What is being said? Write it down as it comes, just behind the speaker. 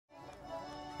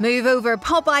Move over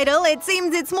pop idol, it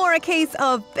seems it's more a case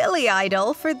of Billy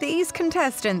Idol for these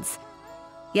contestants.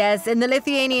 Yes, in the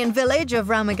Lithuanian village of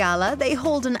Ramygala, they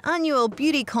hold an annual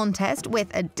beauty contest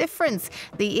with a difference,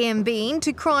 the aim being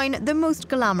to crown the most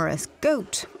glamorous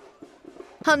goat.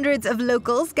 Hundreds of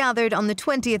locals gathered on the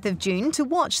 20th of June to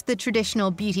watch the traditional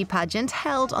beauty pageant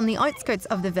held on the outskirts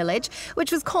of the village,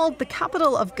 which was called the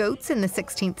capital of goats in the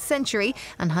 16th century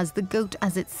and has the goat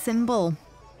as its symbol.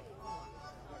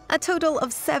 A total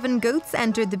of 7 goats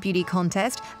entered the beauty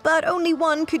contest, but only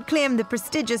one could claim the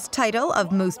prestigious title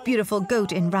of Most Beautiful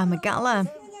Goat in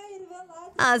Ramygala.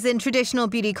 As in traditional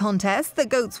beauty contests, the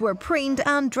goats were preened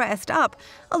and dressed up,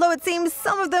 although it seems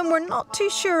some of them were not too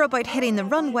sure about hitting the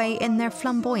runway in their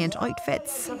flamboyant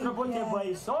outfits.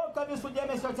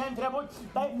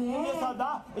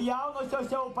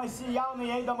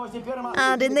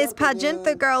 And in this pageant,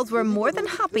 the girls were more than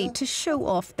happy to show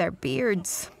off their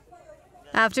beards.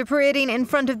 After parading in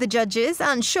front of the judges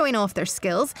and showing off their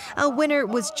skills, a winner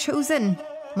was chosen.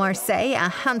 Marseille, a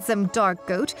handsome dark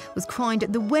goat, was crowned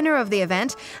the winner of the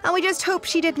event, and we just hope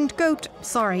she didn't gloat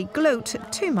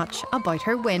too much about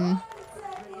her win.